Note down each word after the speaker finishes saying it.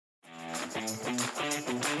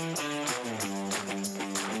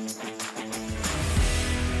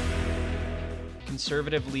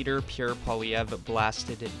Conservative leader Pierre Poilievre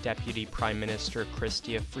blasted Deputy Prime Minister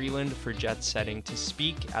Freeland for jet-setting to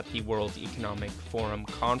speak at the World Economic Forum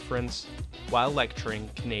conference while lecturing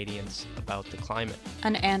Canadians about the climate.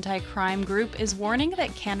 An anti-crime group is warning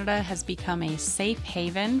that Canada has become a safe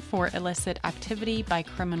haven for illicit activity by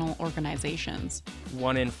criminal organizations.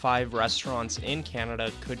 1 in 5 restaurants in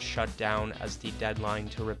Canada could shut down as the deadline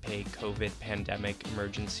to repay COVID pandemic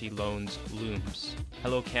emergency loans looms.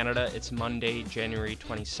 Hello Canada, it's Monday, January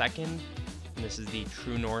 22nd, and this is the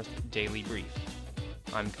True North Daily Brief.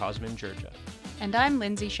 I'm Cosmin Georgia. And I'm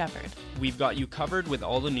Lindsay Shepherd. We've got you covered with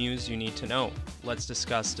all the news you need to know. Let's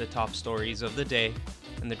discuss the top stories of the day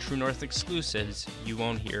and the True North exclusives you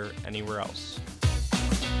won't hear anywhere else.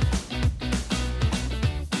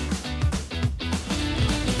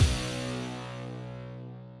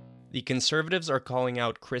 The Conservatives are calling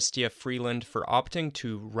out Freeland for opting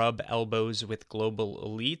to rub elbows with global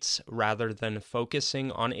elites rather than focusing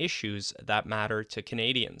on issues that matter to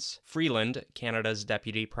Canadians. Freeland, Canada's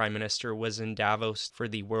Deputy Prime Minister, was in Davos for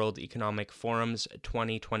the World Economic Forum's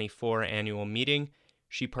 2024 annual meeting.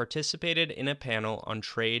 She participated in a panel on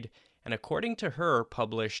trade and, according to her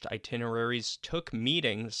published itineraries, took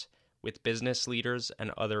meetings with business leaders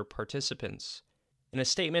and other participants. In a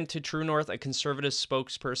statement to True North, a Conservative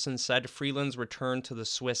spokesperson said Freeland's return to the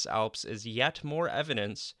Swiss Alps is yet more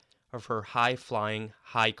evidence of her high-flying,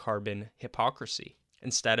 high-carbon hypocrisy.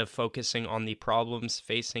 Instead of focusing on the problems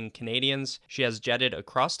facing Canadians, she has jetted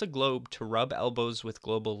across the globe to rub elbows with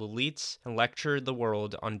global elites and lecture the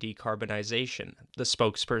world on decarbonization, the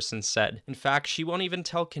spokesperson said. In fact, she won't even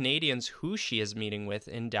tell Canadians who she is meeting with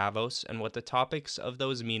in Davos and what the topics of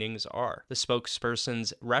those meetings are. The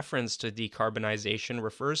spokesperson's reference to decarbonization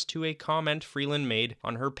refers to a comment Freeland made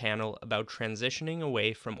on her panel about transitioning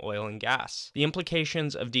away from oil and gas. The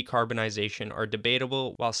implications of decarbonization are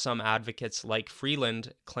debatable. While some advocates like Freeland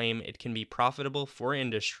claim it can be profitable for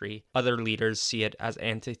industry, other leaders see it as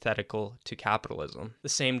antithetical to capitalism. The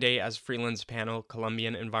same day as Freeland's panel,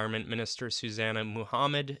 Colombian Environment Minister Susana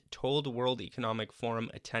Muhammad told World Economic Forum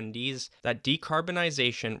attendees that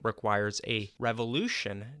decarbonization requires a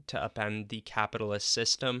revolution to upend the capitalist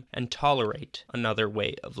system and tolerate another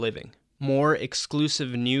way of living. More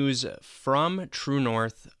exclusive news from True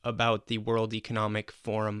North about the World Economic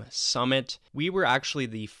Forum Summit. We were actually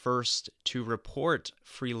the first to report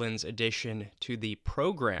Freeland's addition to the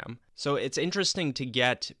program. So it's interesting to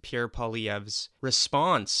get Pierre Poilievre's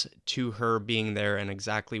response to her being there and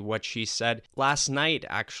exactly what she said. Last night,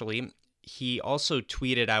 actually, he also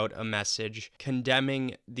tweeted out a message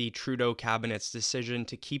condemning the Trudeau cabinet's decision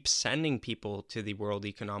to keep sending people to the World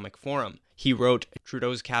Economic Forum. He wrote,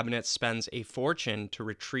 Trudeau's cabinet spends a fortune to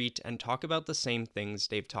retreat and talk about the same things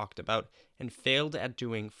they've talked about and failed at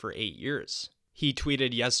doing for 8 years. He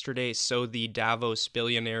tweeted yesterday, so the Davos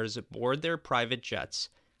billionaires board their private jets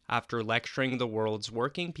after lecturing the world's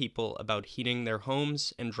working people about heating their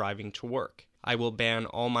homes and driving to work. I will ban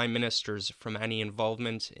all my ministers from any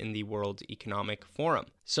involvement in the World Economic Forum.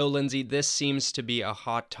 So, Lindsay, this seems to be a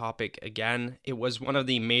hot topic again. It was one of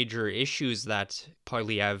the major issues that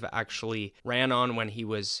Poilievre actually ran on when he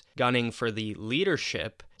was gunning for the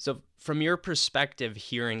leadership. So, from your perspective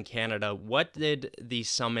here in Canada, what did the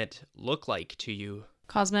summit look like to you?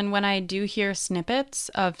 Cosmin, when I do hear snippets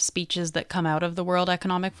of speeches that come out of the World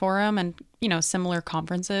Economic Forum and, similar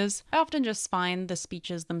conferences, I often just find the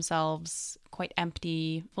speeches themselves quite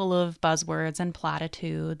empty, full of buzzwords and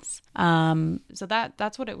platitudes. So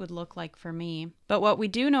that's what it would look like for me. But what we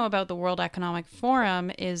do know about the World Economic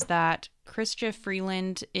Forum is that Chrystia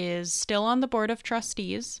Freeland is still on the board of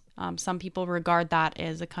trustees. Some people regard that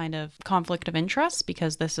as a kind of conflict of interest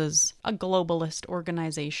because this is a globalist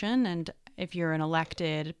organization, and if you're an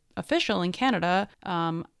elected official in Canada,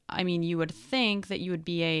 you would think that you would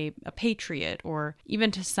be a patriot or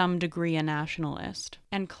even to some degree a nationalist.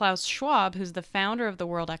 And Klaus Schwab, who's the founder of the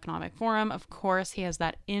World Economic Forum, of course, he has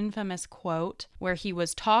that infamous quote where he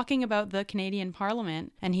was talking about the Canadian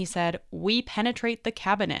Parliament and he said, "We penetrate the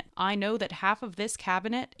cabinet. I know that half of this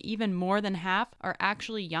cabinet, even more than half, are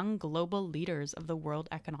actually young global leaders of the World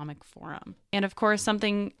Economic Forum." And of course,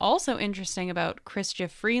 something also interesting about Chrystia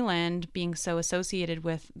Freeland being so associated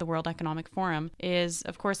with the World Economic Forum is,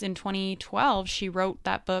 of course, in 2012, she wrote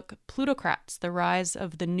that book, Plutocrats, The Rise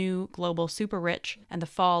of the New Global Super Rich and and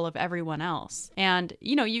the fall of everyone else. And,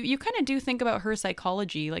 you kind of do think about her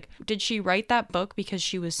psychology. Like, did she write that book because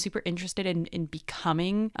she was super interested in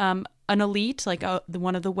becoming an elite, like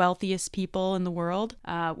one of the wealthiest people in the world?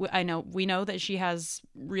 We know that she has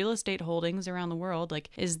real estate holdings around the world. Like,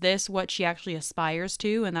 is this what she actually aspires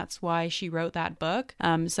to? And that's why she wrote that book.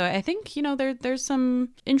 So I think, there's some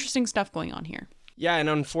interesting stuff going on here. Yeah, and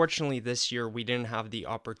unfortunately this year we didn't have the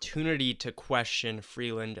opportunity to question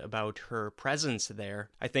Freeland about her presence there.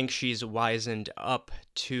 I think she's wisened up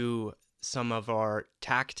to some of our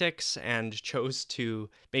tactics and chose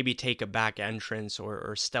to maybe take a back entrance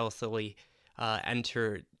or stealthily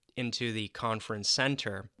enter into the conference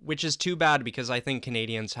center, which is too bad because I think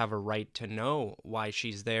Canadians have a right to know why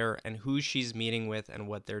she's there and who she's meeting with and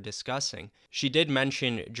what they're discussing. She did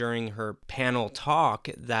mention during her panel talk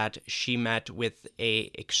that she met with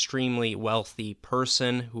a extremely wealthy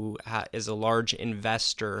person who is a large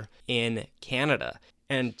investor in Canada.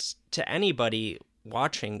 And to anybody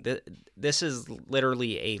watching, this is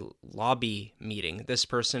literally a lobby meeting. This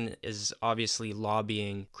person is obviously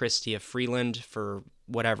lobbying Chrystia Freeland for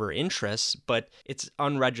whatever interests, but it's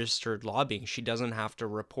unregistered lobbying. She doesn't have to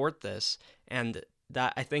report this, and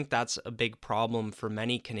that I think that's a big problem for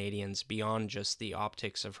many Canadians beyond just the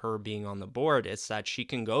optics of her being on the board. It's that she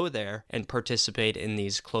can go there and participate in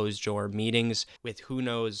these closed-door meetings with who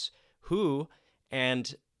knows who,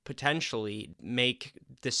 and potentially make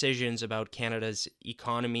decisions about Canada's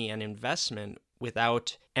economy and investment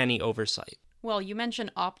without any oversight. Well, you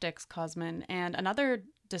mentioned optics, Cosmin, and another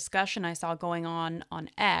discussion I saw going on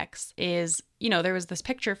X is, there was this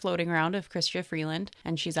picture floating around of Chrystia Freeland,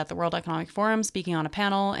 and she's at the World Economic Forum speaking on a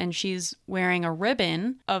panel, and she's wearing a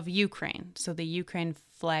ribbon of Ukraine, so the Ukraine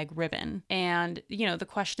flag ribbon. And, the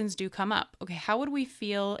questions do come up. Okay, how would we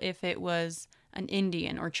feel if it was an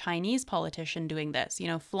Indian or Chinese politician doing this,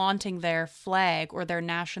 flaunting their flag or their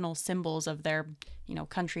national symbols of their,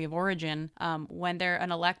 country of origin, when they're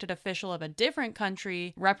an elected official of a different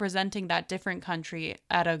country representing that different country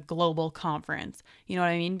at a global conference? You know what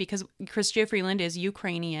I mean? Because Chrystia Freeland is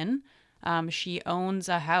Ukrainian. She owns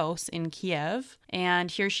a house in Kiev, and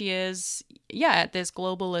here she is, at this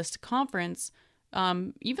globalist conference.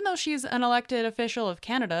 Even though she's an elected official of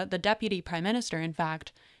Canada, the deputy prime minister, in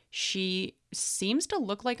fact, she seems to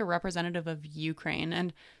look like a representative of Ukraine.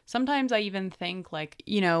 And sometimes I even think we're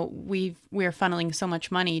funneling so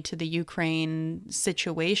much money to the Ukraine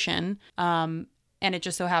situation. And it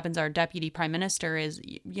just so happens our deputy prime minister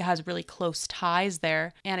has really close ties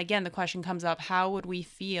there. And again, the question comes up, how would we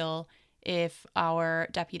feel if our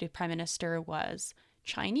deputy prime minister was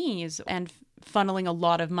Chinese and funneling a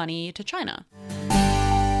lot of money to China?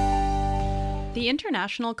 The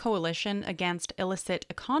International Coalition Against Illicit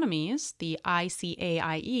Economies, the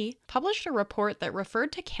ICAIE, published a report that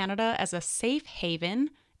referred to Canada as a safe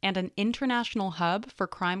haven and an international hub for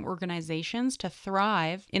crime organizations to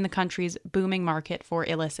thrive in the country's booming market for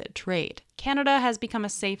illicit trade. Canada has become a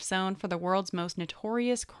safe zone for the world's most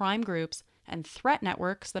notorious crime groups and threat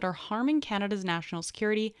networks that are harming Canada's national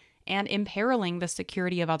security and imperiling the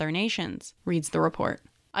security of other nations, reads the report.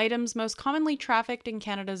 Items most commonly trafficked in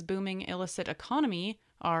Canada's booming illicit economy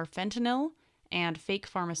are fentanyl and fake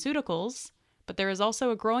pharmaceuticals, but there is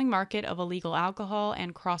also a growing market of illegal alcohol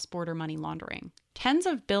and cross-border money laundering. Tens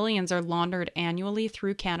of billions are laundered annually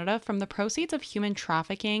through Canada from the proceeds of human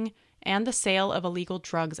trafficking and the sale of illegal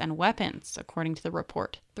drugs and weapons, according to the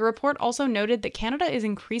report. The report also noted that Canada is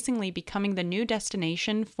increasingly becoming the new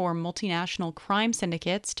destination for multinational crime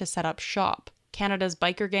syndicates to set up shop. Canada's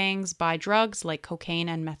biker gangs buy drugs like cocaine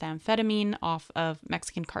and methamphetamine off of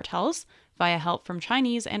Mexican cartels via help from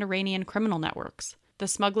Chinese and Iranian criminal networks. The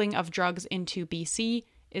smuggling of drugs into BC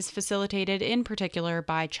is facilitated in particular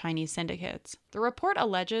by Chinese syndicates. The report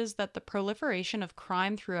alleges that the proliferation of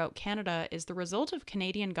crime throughout Canada is the result of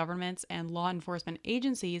Canadian governments and law enforcement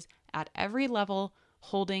agencies at every level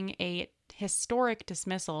holding a historic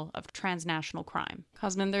dismissal of transnational crime.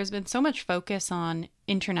 Cosmin, there's been so much focus on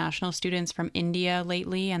international students from India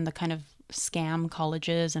lately and the kind of scam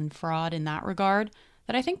colleges and fraud in that regard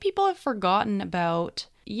that I think people have forgotten about,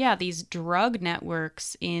 these drug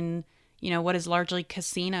networks in, what is largely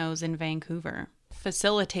casinos in Vancouver,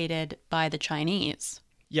 facilitated by the Chinese.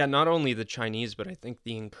 Yeah, not only the Chinese, but I think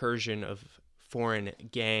the incursion of foreign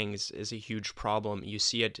gangs is a huge problem. You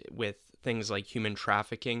see it with things like human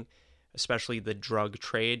trafficking, especially the drug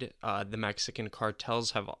trade. The Mexican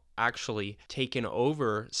cartels have actually taken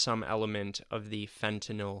over some element of the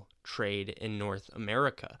fentanyl trade in North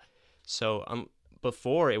America. So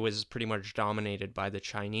before it was pretty much dominated by the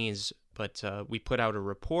Chinese, but we put out a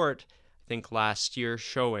report, I think last year,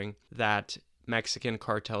 showing that Mexican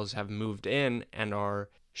cartels have moved in and are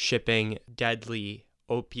shipping deadly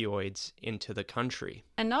opioids into the country.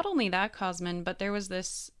 And not only that, Cosmin, but there was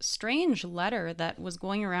this strange letter that was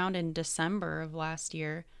going around in December of last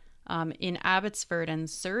year in Abbotsford and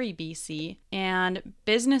Surrey, BC. And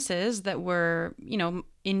businesses that were,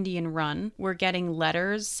 Indian run were getting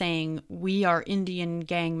letters saying, "We are Indian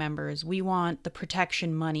gang members. We want the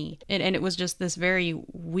protection money." And it was just this very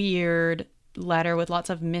weird letter with lots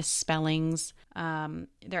of misspellings.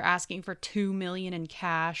 They're asking for $2 million in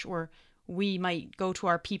cash, or we might go to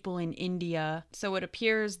our people in India. So it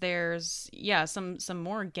appears there's, some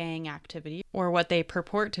more gang activity, or what they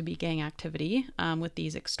purport to be gang activity with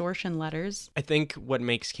these extortion letters. I think what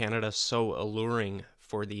makes Canada so alluring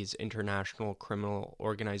for these international criminal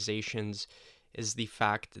organizations is the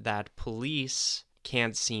fact that police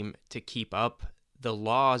can't seem to keep up. The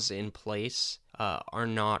laws in place are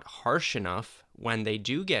not harsh enough. When they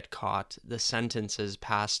do get caught, the sentences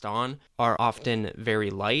passed on are often very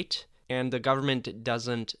light, and the government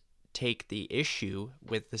doesn't take the issue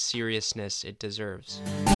with the seriousness it deserves.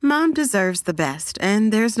 Mom deserves the best,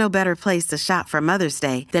 and there's no better place to shop for Mother's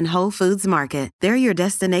Day than Whole Foods Market. They're your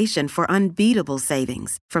destination for unbeatable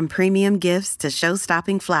savings, from premium gifts to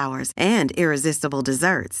show-stopping flowers and irresistible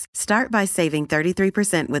desserts. Start by saving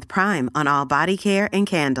 33% with Prime on all body care and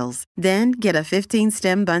candles. Then get a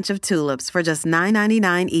 15-stem bunch of tulips for just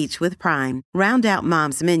 $9.99 each with Prime. Round out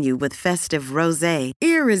Mom's menu with festive rosé,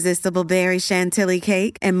 irresistible berry chantilly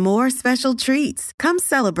cake, and more special treats. Come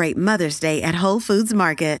celebrate Mother's Day at Whole Foods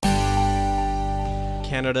Market.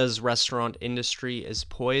 Canada's restaurant industry is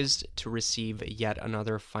poised to receive yet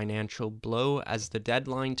another financial blow as the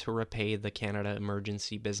deadline to repay the Canada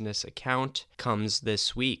Emergency Business Account comes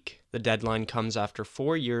this week. The deadline comes after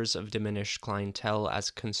 4 years of diminished clientele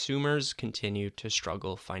as consumers continue to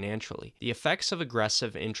struggle financially. The effects of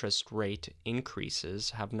aggressive interest rate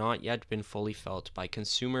increases have not yet been fully felt by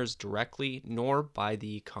consumers directly nor by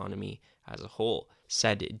the economy as a whole,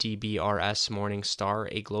 said DBRS Morningstar,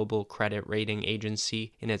 a global credit rating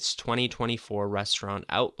agency, in its 2024 Restaurant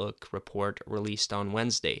Outlook report released on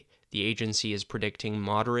Wednesday. The agency is predicting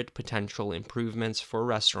moderate potential improvements for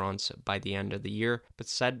restaurants by the end of the year, but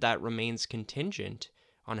said that remains contingent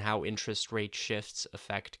on how interest rate shifts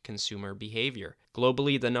affect consumer behavior.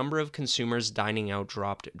 Globally, the number of consumers dining out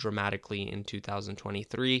dropped dramatically in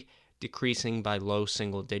 2023, decreasing by low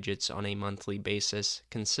single digits on a monthly basis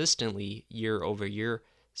consistently year over year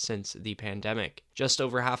since the pandemic. Just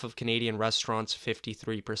over half of Canadian restaurants,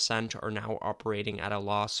 53%, are now operating at a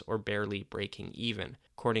loss or barely breaking even,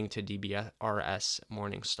 according to DBRS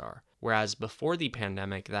Morningstar. Whereas before the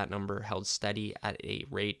pandemic, that number held steady at a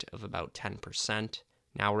rate of about 10%.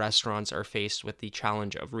 Now restaurants are faced with the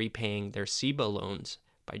challenge of repaying their CEBA loans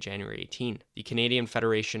by January 18. The Canadian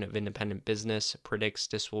Federation of Independent Business predicts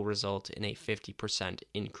this will result in a 50%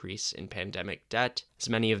 increase in pandemic debt, as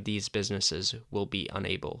many of these businesses will be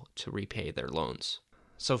unable to repay their loans.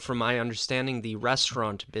 So from my understanding, the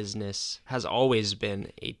restaurant business has always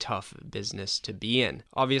been a tough business to be in.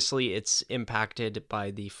 Obviously, it's impacted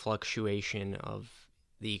by the fluctuation of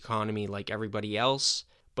the economy like everybody else,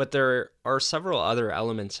 but there are several other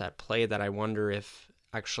elements at play that I wonder if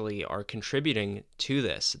actually are contributing to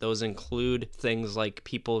this. Those include things like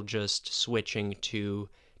people just switching to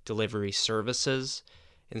delivery services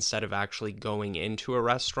instead of actually going into a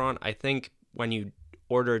restaurant. I think when you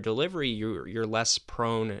order delivery, you're less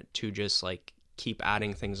prone to just like keep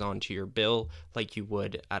adding things onto your bill like you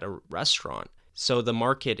would at a restaurant. So the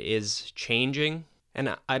market is changing.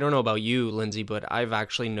 And I don't know about you, Lindsay, but I've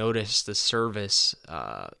actually noticed the service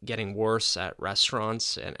getting worse at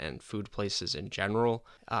restaurants and food places in general.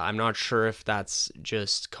 I'm not sure if that's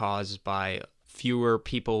just caused by fewer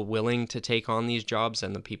people willing to take on these jobs,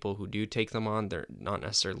 and the people who do take them on, they're not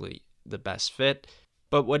necessarily the best fit.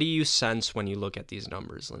 But what do you sense when you look at these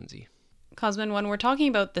numbers, Lindsay? Cosmin, when we're talking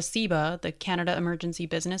about the CEBA, the Canada Emergency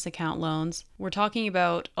Business Account loans, we're talking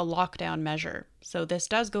about a lockdown measure. So this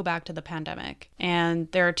does go back to the pandemic. And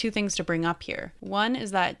there are two things to bring up here. One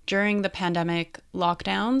is that during the pandemic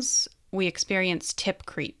lockdowns, we experienced tip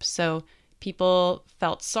creep. So people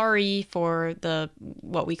felt sorry for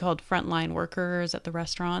what we called frontline workers at the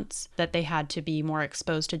restaurants, that they had to be more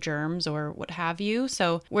exposed to germs or what have you.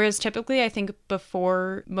 So whereas typically I think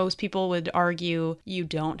before most people would argue you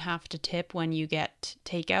don't have to tip when you get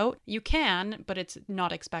takeout. You can, but it's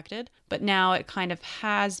not expected. But now it kind of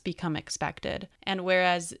has become expected. And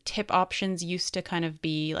whereas tip options used to kind of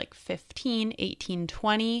be like 15, 18,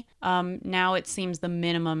 20, now it seems the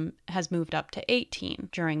minimum has moved up to 18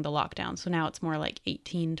 during the lockdown. So So now it's more like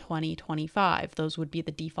 18, 20, 25. Those would be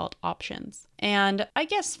the default options. And I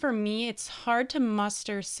guess for me, it's hard to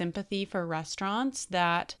muster sympathy for restaurants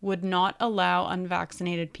that would not allow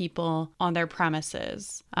unvaccinated people on their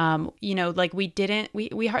premises. Like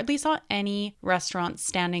we hardly saw any restaurants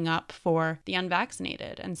standing up for the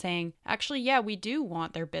unvaccinated and saying, actually, yeah, we do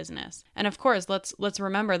want their business. And of course, let's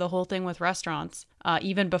remember the whole thing with restaurants,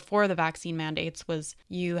 even before the vaccine mandates, was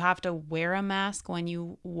you have to wear a mask when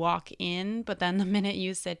you walk in, but then the minute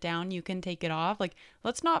you sit down, you can take it off. Like,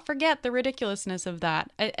 let's not forget the ridiculousness of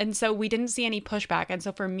that. And so we didn't see any pushback. And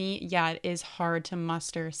so for me, yeah, it is hard to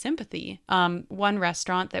muster sympathy. One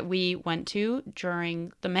restaurant that we went to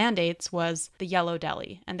during the mandates was the Yellow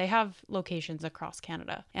Deli, and they have locations across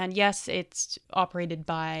Canada. And yes, it's operated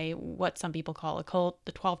by what some people call a cult,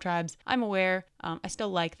 the 12 tribes. I'm aware. I still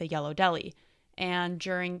like the Yellow Deli. And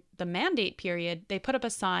during the mandate period, they put up a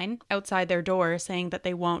sign outside their door saying that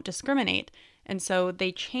they won't discriminate. And so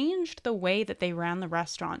they changed the way that they ran the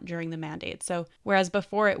restaurant during the mandate. So whereas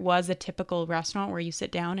before it was a typical restaurant where you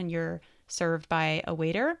sit down and you're served by a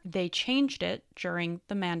waiter, they changed it during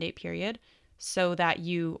the mandate period so that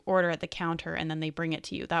you order at the counter and then they bring it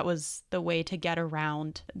to you. That was the way to get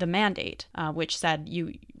around the mandate, which said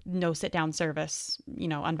no sit-down service,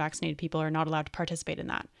 unvaccinated people are not allowed to participate in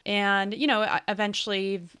that. And,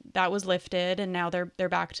 eventually that was lifted and now they're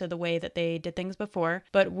back to the way that they did things before.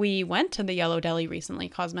 But we went to the Yellow Deli recently,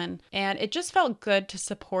 Cosmin, and it just felt good to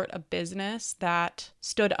support a business that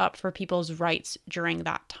stood up for people's rights during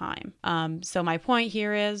that time. So my point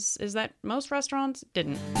here is that most restaurants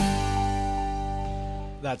didn't.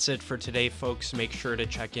 That's it for today, folks. Make sure to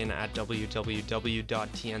check in at www.tnc.news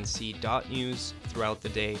throughout the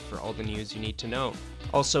day for all the news you need to know.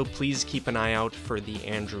 Also, please keep an eye out for the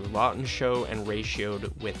Andrew Lawton Show and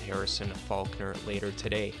Ratioed with Harrison Faulkner later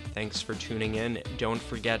today. Thanks for tuning in. Don't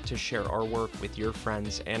forget to share our work with your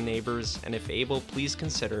friends and neighbors, and if able, please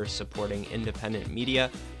consider supporting independent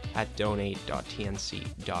media at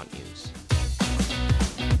donate.tnc.news.